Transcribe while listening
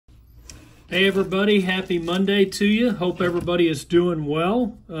Hey everybody, happy Monday to you. Hope everybody is doing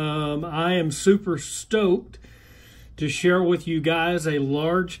well. I am super stoked to share with you guys a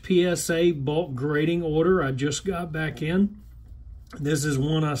large PSA bulk grading order I just got back in. This is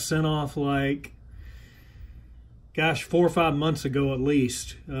one I sent off like, 4 or 5 months ago at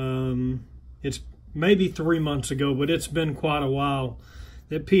least. It's maybe 3 months ago, but it's been quite a while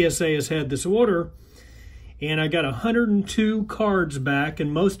that PSA has had this order. And I got 102 cards back,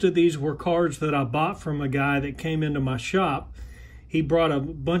 and most of these were cards that I bought from a guy that came into my shop. He brought a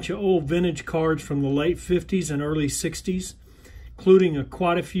bunch of old vintage cards from the late 50s and early 60s, including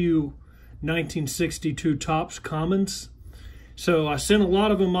quite a few 1962 Topps Commons. So I sent a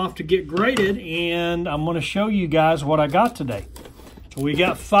lot of them off to get graded, and I'm going to show you guys what I got today. So we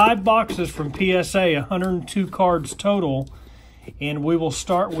got 5 boxes from PSA, 102 cards total, and we will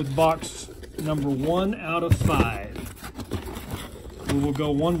start with box number 1 out of 5. We will go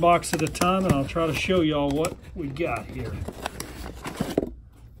one box at a time, and I'll try to show y'all what we got here.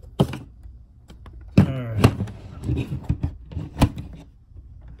 All right.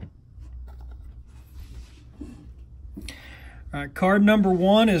 All right, card number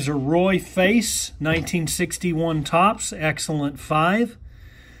 1 is a Roy Face, 1961 Topps, excellent 5.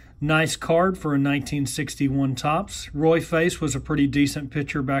 Nice card for a 1961 Topps. Roy Face was a pretty decent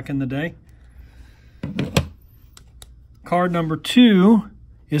pitcher back in the day. Card number 2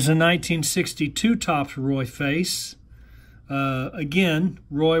 is a 1962 Topps Roy Face. Again,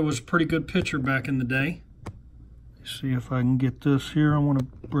 Roy was a pretty good pitcher back in the day. Let's see if I can get this here. I want to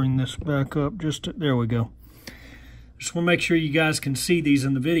bring this back up. There we go. Just want to make sure you guys can see these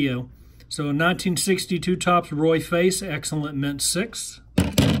in the video. So 1962 Topps Roy Face, excellent mint 6.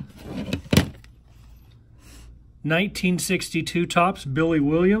 1962 Topps Billy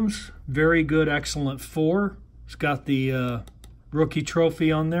Williams, very good, excellent 4. It's got the rookie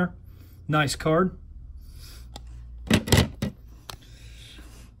trophy on there. Nice card.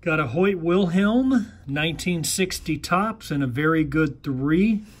 Got a Hoyt Wilhelm, 1960 Topps, and a very good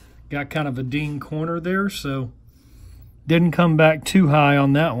 3. Got kind of a ding corner there, so didn't come back too high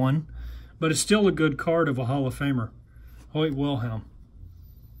on that one. But it's still a good card of a Hall of Famer. Hoyt Wilhelm.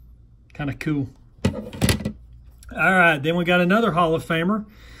 Kind of cool. All right, then we got another Hall of Famer.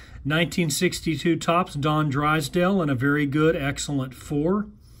 1962 Topps Don Drysdale, and a very good, excellent 4.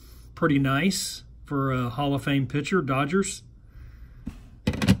 Pretty nice for a Hall of Fame pitcher, Dodgers.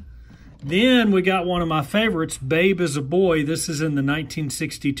 Then we got one of my favorites, Babe as a Boy. This is in the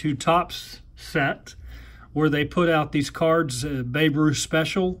 1962 Topps set, where they put out these cards, Babe Ruth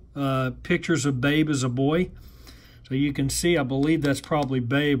Special, pictures of Babe as a boy. So you can see, I believe that's probably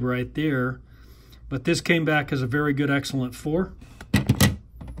Babe right there. But this came back as a very good, excellent 4.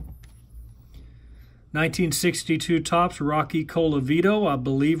 1962 Topps Rocky Colavito. I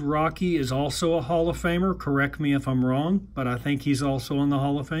believe Rocky is also a Hall of Famer. Correct me if I'm wrong, but I think he's also in the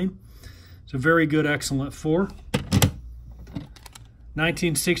Hall of Fame. It's a very good, excellent 4.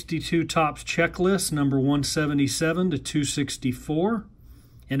 1962 Topps Checklist, number 177 to 264,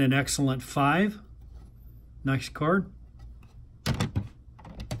 and an excellent 5. Nice card.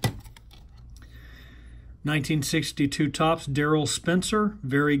 1962 Topps Darrell Spencer,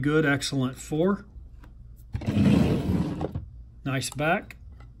 very good, excellent 4. Nice back,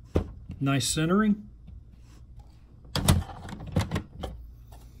 nice centering.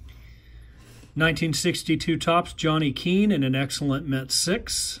 1962 Topps Johnny Keane, and an excellent mint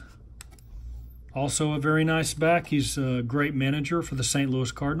 6. Also a very nice back. He's a great manager for the St.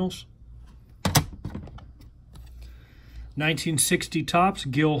 Louis Cardinals. 1960 Topps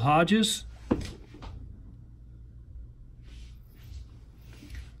Gil Hodges.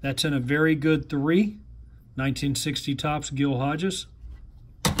 That's in a very good 3. 1960 Topps Gil Hodges.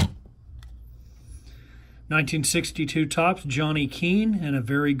 1962 Topps Johnny Keane, and a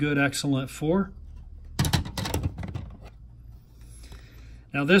very good, excellent 4.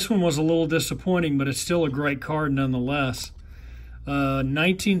 Now this one was a little disappointing, but it's still a great card nonetheless.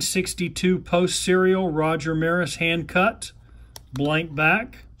 1962 Post Serial Roger Maris hand cut, blank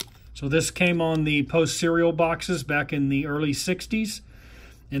back. So this came on the Post Serial boxes back in the early 60s.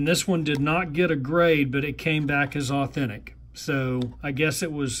 And this one did not get a grade, but it came back as authentic. So I guess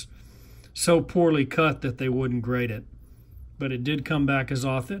it was so poorly cut that they wouldn't grade it. But it did come back as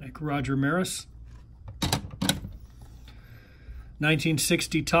authentic. Roger Maris.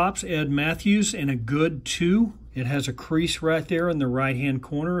 1960 Topps Ed Matthews, in a good 2. It has a crease right there in the right-hand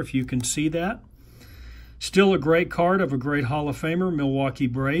corner, if you can see that. Still a great card of a great Hall of Famer, Milwaukee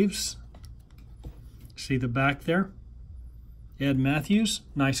Braves. See the back there? Ed Matthews,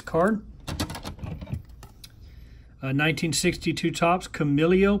 nice card. 1962 Topps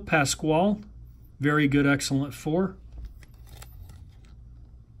Camilio Pascual. Very good, excellent 4.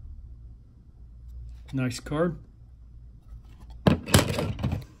 Nice card.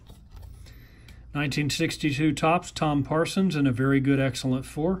 1962 Topps Tom Parsons in a very good, excellent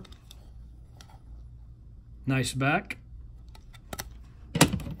 4. Nice back.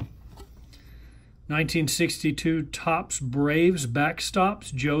 1962 Topps Braves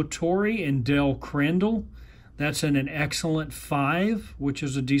backstops Joe Torre and Dale Crandall. That's in an excellent 5, which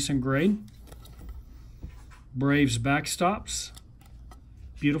is a decent grade. Braves backstops.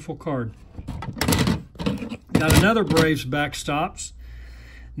 Beautiful card. Got another Braves backstops.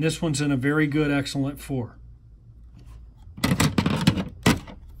 And this one's in a very good, excellent 4.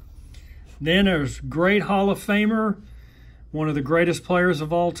 Then there's great Hall of Famer, one of the greatest players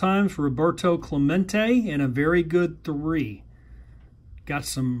of all time, Roberto Clemente, in a very good 3. Got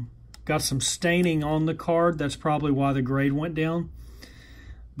some staining on the card. That's probably why the grade went down.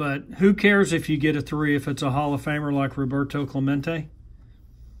 But who cares if you get a 3 if it's a Hall of Famer like Roberto Clemente?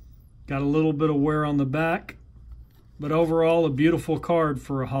 Got a little bit of wear on the back, but overall a beautiful card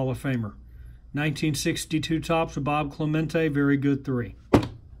for a Hall of Famer. 1962 Topps of Bob Clemente, very good 3.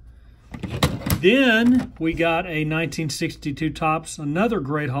 Then we got a 1962 Topps, another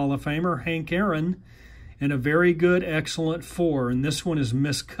great Hall of Famer, Hank Aaron, and a very good, excellent 4. And this one is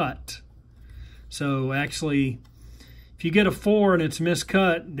miscut. So actually, if you get a 4 and it's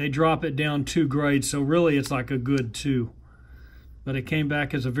miscut, they drop it down 2 grades. So really, it's like a good 2. But it came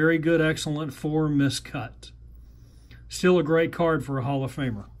back as a very good, excellent 4 miscut. Still a great card for a Hall of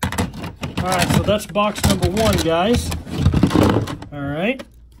Famer. All right, so that's box number 1, guys. All right.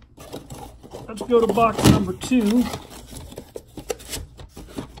 Let's go to box number 2.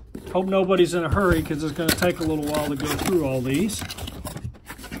 Hope nobody's in a hurry because it's going to take a little while to go through all these.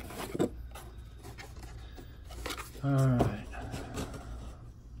 All right.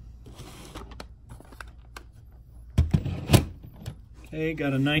 Okay, got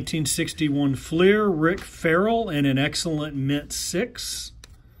a 1961 Fleer, Rick Farrell, and an excellent mint 6.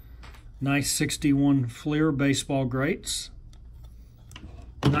 Nice 61 Fleer baseball greats.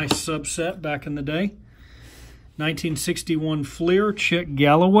 Nice subset back in the day. 1961 Fleer, Chick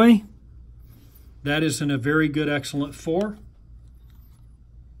Galloway. That is in a very good, excellent 4.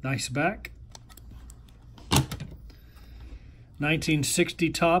 Nice back. 1960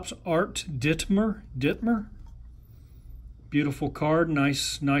 Topps Art Dittmer. Beautiful card,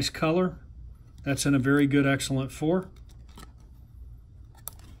 nice color. That's in a very good, excellent 4.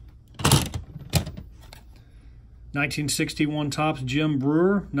 1961 Topps Jim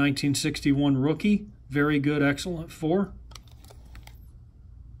Brewer, 1961 Rookie, very good, excellent 4.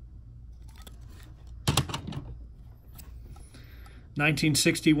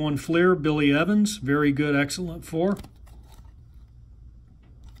 '61 Fleer, Billy Evans, very good, excellent 4.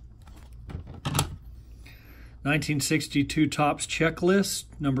 1962 Topps Checklist,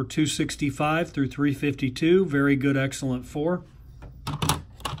 number 265 through 352, very good, excellent 4.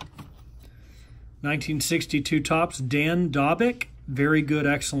 1962 Topps Dan Dobbick, very good,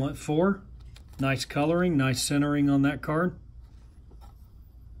 excellent 4. Nice coloring, nice centering on that card.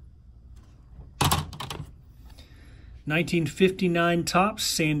 1959 Topps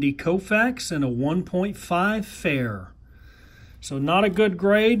Sandy Koufax and a 1.5 fair. So not a good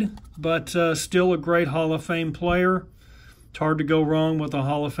grade, but still a great Hall of Fame player. It's hard to go wrong with a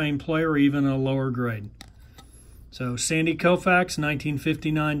Hall of Fame player, even a lower grade. So Sandy Koufax,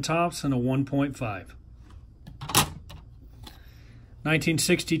 1959 Topps, and a 1.5.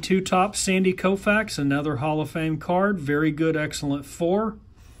 1962 Topps Sandy Koufax, another Hall of Fame card. Very good, excellent 4.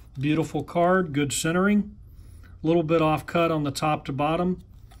 Beautiful card, good centering. A little bit off cut on the top to bottom,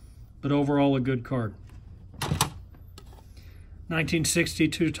 but overall a good card.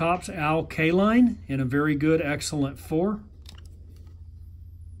 1962 Topps Al Kaline in a very good, excellent 4.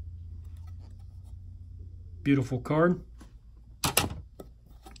 Beautiful card.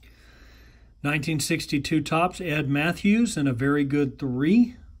 1962 Topps Ed Matthews in a very good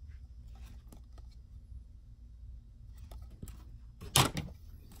 3.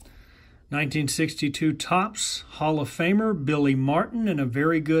 '62 Topps Hall of Famer Billy Martin in a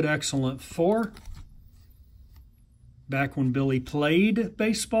very good, excellent 4. Back when Billy played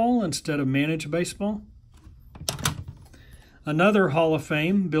baseball instead of managed baseball. Another Hall of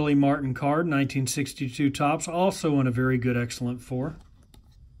Fame Billy Martin card, 1962 Topps, also in a very good, excellent 4.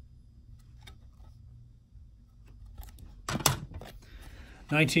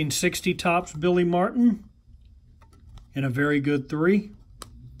 1960 Topps Billy Martin in a very good 3.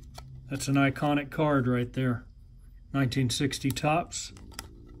 That's an iconic card right there. 1960 Topps.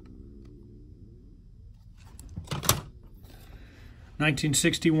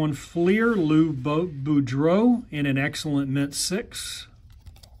 1961 Fleer, Lou Boudreau in an excellent mint 6.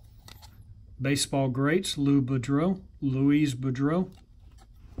 Baseball greats, Louis Boudreau.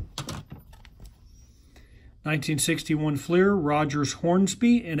 1961 Fleer, Rogers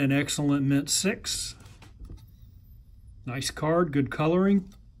Hornsby in an excellent mint 6. Nice card, good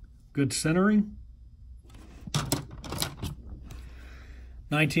coloring, good centering.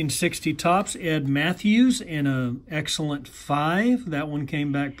 1960 Topps, Ed Matthews in an excellent 5. That one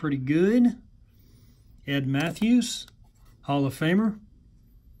came back pretty good. Ed Matthews, Hall of Famer.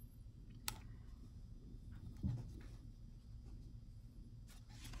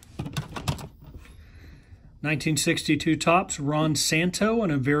 '62 Topps, Ron Santo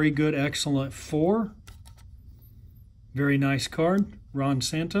in a very good, excellent 4. Very nice card, Ron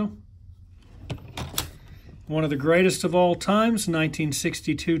Santo. One of the greatest of all times,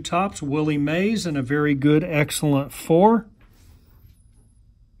 1962 Topps, Willie Mays in a very good, excellent 4.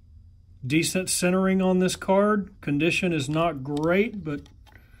 Decent centering on this card. Condition is not great, but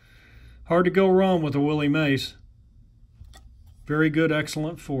hard to go wrong with a Willie Mays. Very good,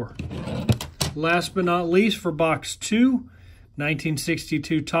 excellent 4. Last but not least, for box 2,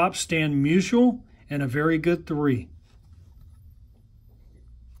 1962 Topps, Stan Musial and a very good 3.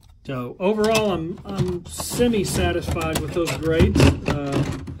 So overall, I'm semi-satisfied with those grades.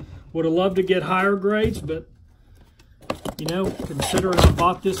 Would have loved to get higher grades, but you know, considering I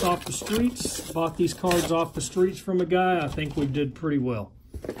bought this off the streets, bought these cards off the streets from a guy, I think we did pretty well.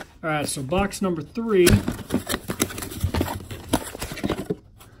 All right, so box number 3.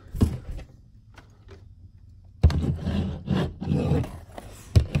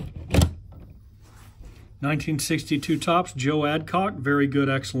 1962 Topps, Joe Adcock, very good,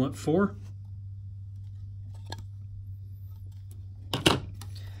 excellent 4.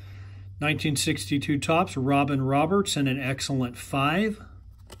 1962 Topps, Robin Roberts in an excellent 5.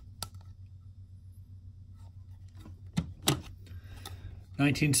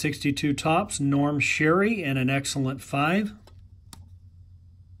 1962 Topps, Norm Sherry in an excellent 5.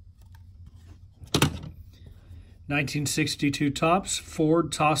 1962 Topps,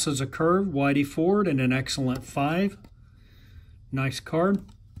 Ford tosses a curve, Whitey Ford in an excellent 5. Nice card.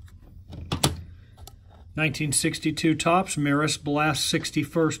 1962 Topps, Maris Blast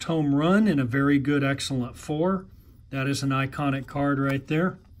 61st home run in a very good, excellent 4. That is an iconic card right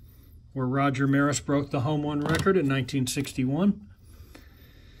there, where Roger Maris broke the home run record in 1961.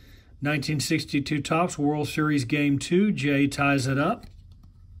 1962 Topps, World Series Game 2, Jay ties it up.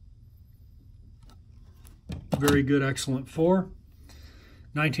 Very good, excellent 4.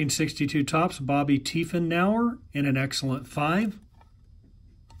 1962 Topps, Bobby Tiefenauer in an excellent 5.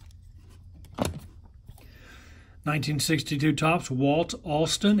 1962 Topps, Walt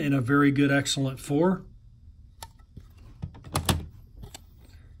Alston in a very good, excellent 4.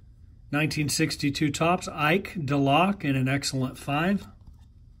 1962 Topps, Ike DeLocke in an excellent 5.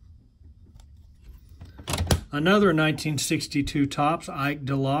 Another 1962 Topps, Ike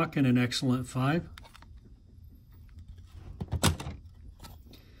DeLocke in an excellent 5.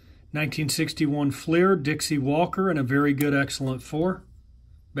 1961 Fleer, Dixie Walker in a very good, excellent 4.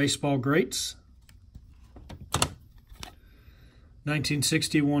 Baseball greats.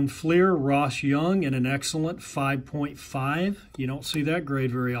 1961 Fleer, Ross Young in an excellent 5.5. You don't see that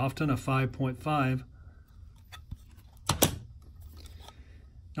grade very often, a 5.5.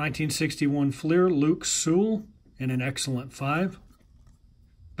 1961 Fleer, Luke Sewell in an excellent 5.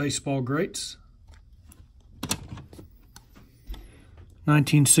 Baseball greats.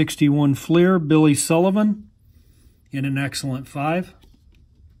 1961 Fleer, Billy Sullivan in an excellent 5.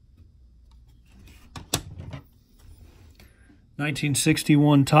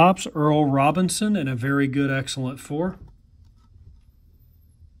 1961 Topps, Earl Robinson in a very good, excellent 4.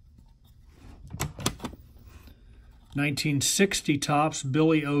 1960 Topps,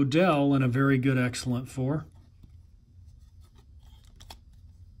 Billy Odell in a very good, excellent 4.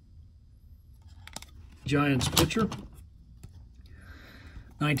 Giants pitcher.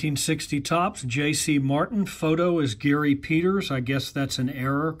 1960 Topps, J.C. Martin. Photo is Gary Peters. I guess that's an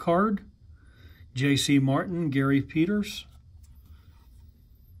error card. J.C. Martin, Gary Peters.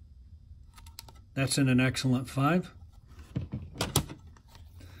 That's in an excellent 5.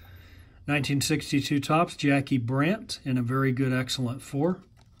 1962 Topps, Jackie Brandt in a very good, excellent 4.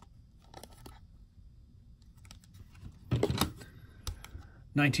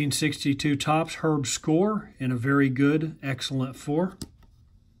 1962 Topps, Herb Score in a very good, excellent 4.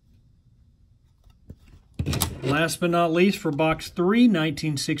 Last but not least, for box 3,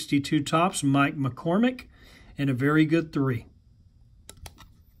 1962 Topps, Mike McCormick in a very good 3.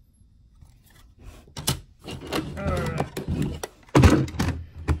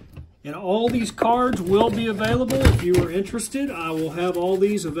 And all these cards will be available if you are interested. I will have all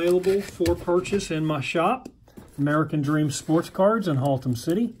these available for purchase in my shop, American Dream Sports Cards in Haltom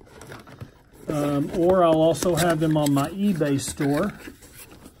City. Or I'll also have them on my eBay store,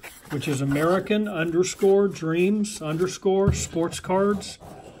 which is American_Dreams_Sports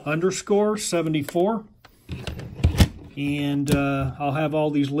Cards_74. And I'll have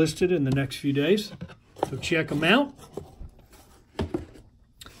all these listed in the next few days. So check them out.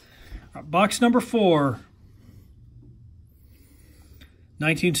 Box number 4.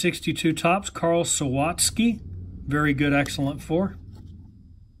 1962 Topps, Carl Sawatsky. Very good, excellent 4.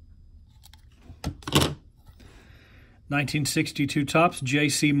 1962 Topps,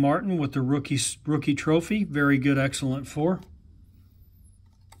 J.C. Martin with the rookie trophy. Very good, excellent 4.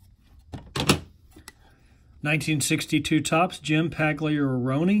 1962 Topps, Jim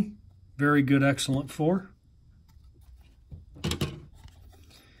Pagliaroni. Very good, excellent 4.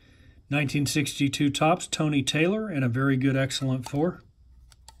 1962 Topps, Tony Taylor, and a very good, excellent 4.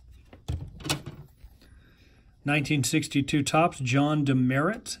 1962 Topps, John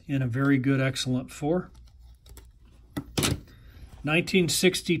Demerit, in a very good, excellent 4.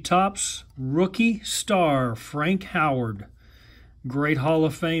 1960 Topps, Rookie Star, Frank Howard. Great Hall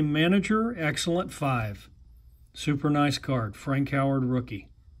of Fame manager, excellent 5. Super nice card, Frank Howard, rookie.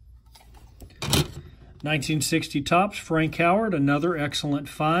 1960 Topps, Frank Howard, another excellent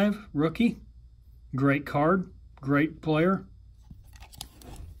 5, rookie. Great card, great player.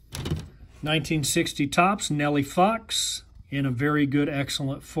 1960 Topps, Nellie Fox, in a very good,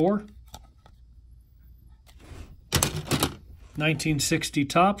 excellent 4. 1960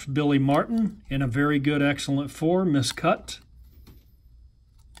 Topps, Billy Martin, in a very good, excellent 4, miscut.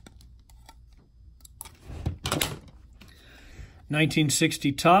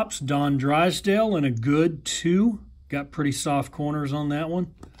 1960 Topps, Don Drysdale, in a good 2. Got pretty soft corners on that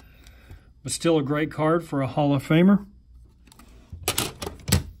one, but still a great card for a Hall of Famer.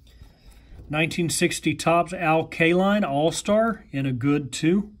 1960 Topps, Al Kaline, All-Star, in a good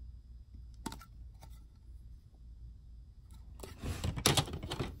 2.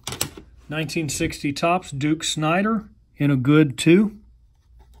 1960 Topps, Duke Snider, in a good 2.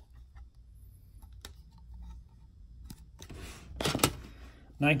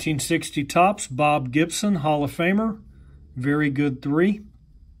 1960 Topps, Bob Gibson, Hall of Famer, very good 3.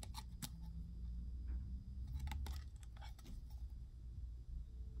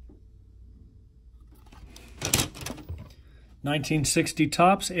 1960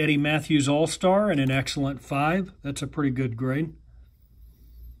 Topps, Eddie Matthews All-Star, and an excellent 5. That's a pretty good grade.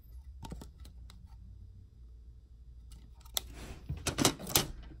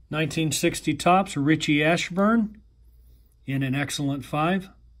 1960 Topps, Richie Ashburn, in an excellent 5.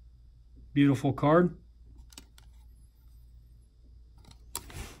 Beautiful card.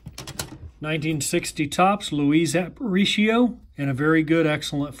 1960 Topps, Luis Aparicio, in a very good,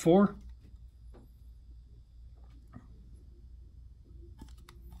 excellent 4.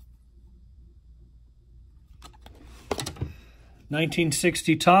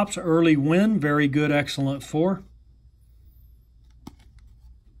 1960 Topps, Early Win, very good, excellent 4.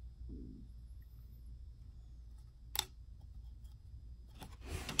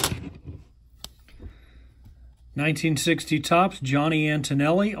 1960 Topps, Johnny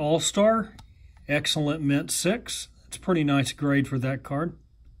Antonelli, All-Star, excellent mint 6. It's a pretty nice grade for that card.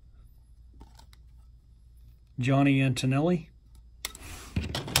 Johnny Antonelli.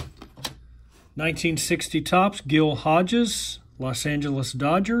 1960 Topps, Gil Hodges, Los Angeles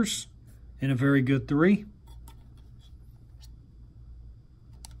Dodgers, in a very good 3.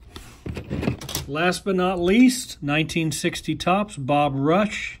 Last but not least, 1960 Topps, Bob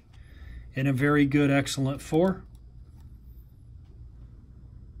Rush, in a very good, excellent 4.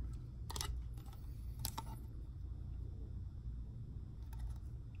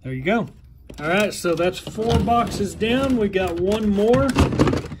 There you go. All right, so that's 4 boxes down. We got 1 more.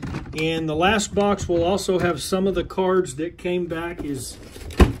 And the last box will also have some of the cards that came back as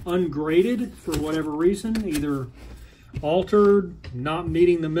ungraded for whatever reason, either altered, not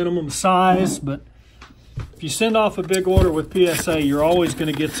meeting the minimum size. But if you send off a big order with PSA, you're always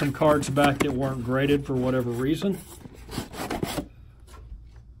going to get some cards back that weren't graded for whatever reason.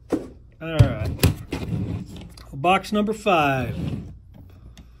 All right. Box number 5.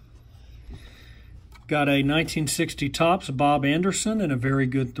 Got a 1960 Topps, Bob Anderson, in a very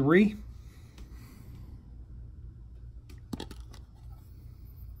good 3.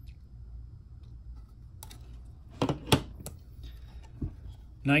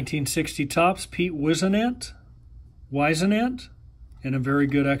 '60 Topps, Pete Wisenant, in a very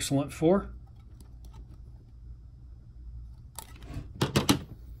good, excellent 4.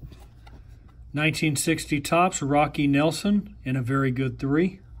 1960 Topps Rocky Nelson in a very good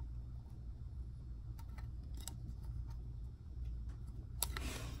 3.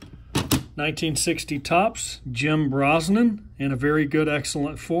 $1960 Topps Jim Brosnan in a very good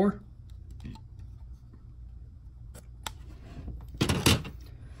excellent 4.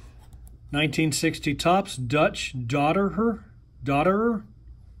 $1960 Topps Dutch Dotterer,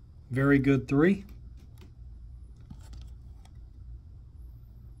 very good 3.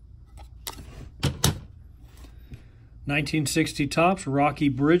 $1960 Topps Rocky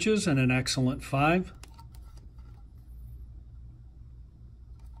Bridges and an excellent 5.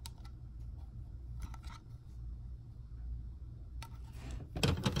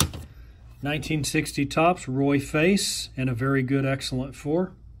 $1960 Topps Roy Face and a very good excellent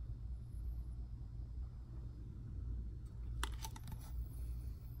 4.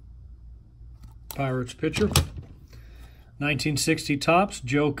 Pirates pitcher. 1960 Topps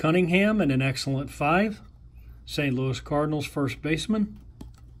Joe Cunningham and an excellent 5. St. Louis Cardinals first baseman.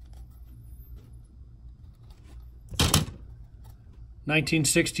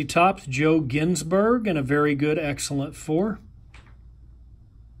 1960 Topps Joe Ginsberg and a very good excellent 4.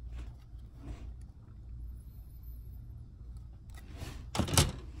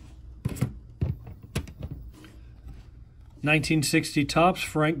 $1960 Topps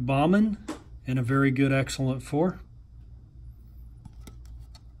Frank Baumann and a very good excellent 4.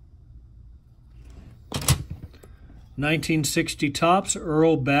 $1960 Topps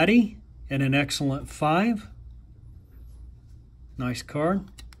Earl Batty and an excellent 5. Nice card.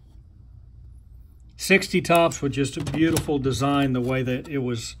 60 Topps with just a beautiful design, the way that it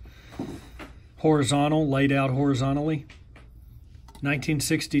was horizontal, laid out horizontally.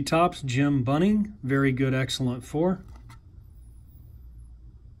 1960 Topps Jim Bunning, very good excellent 4.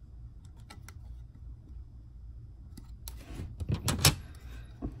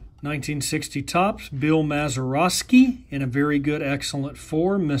 $1960 Topps Bill Mazeroski in a very good excellent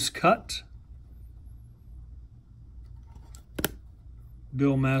 4, miscut.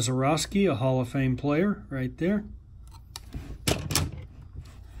 Bill Mazeroski, a Hall of Fame player right there.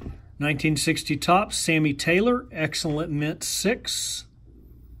 1960 Topps Sammy Taylor, excellent mint 6.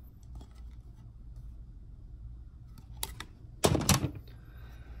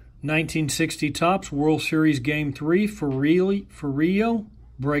 $1960 Topps World Series Game 3 for Rio.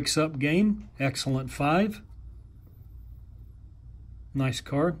 Breaks up game, excellent 5. Nice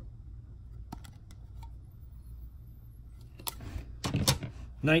card.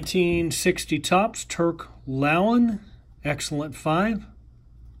 1960 Topps Turk Lowen, excellent 5.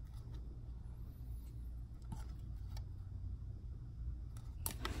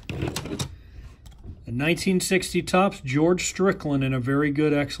 And 1960 Topps George Strickland in a very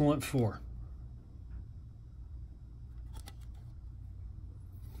good excellent 4.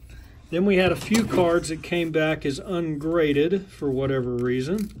 Then we had a few cards that came back as ungraded for whatever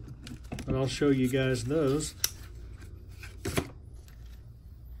reason, but I'll show you guys those.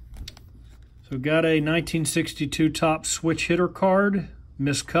 So got a 1962 Topps switch hitter card,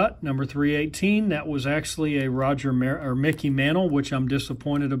 miscut, number 318. That was actually a Mickey Mantle, which I'm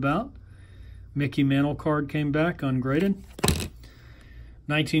disappointed about. Mickey Mantle card came back ungraded.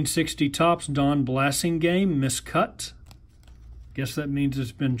 1960 Topps Don Blasingame, miscut. Guess that means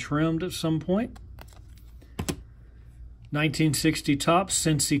it's been trimmed at some point. 1960 Topps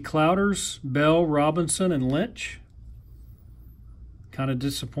Cincy Clouders, Bell, Robinson, and Lynch. Kind of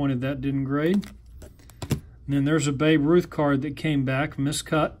disappointed that didn't grade. And then there's a Babe Ruth card that came back,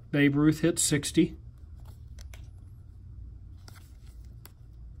 miscut. Babe Ruth hit 60.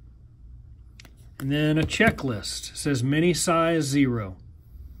 And then a checklist. It says mini size 0.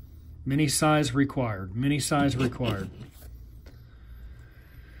 Mini size required. Mini size required.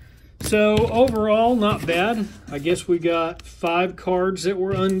 So overall, not bad. I guess we got 5 cards that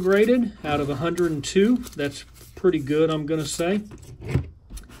were ungraded out of 102. That's pretty good, I'm going to say.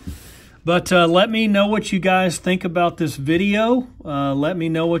 But let me know what you guys think about this video. Let me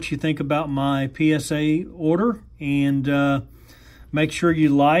know what you think about my PSA order. And make sure you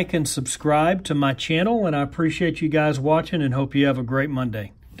like and subscribe to my channel. And I appreciate you guys watching and hope you have a great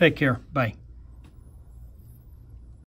Monday. Take care. Bye.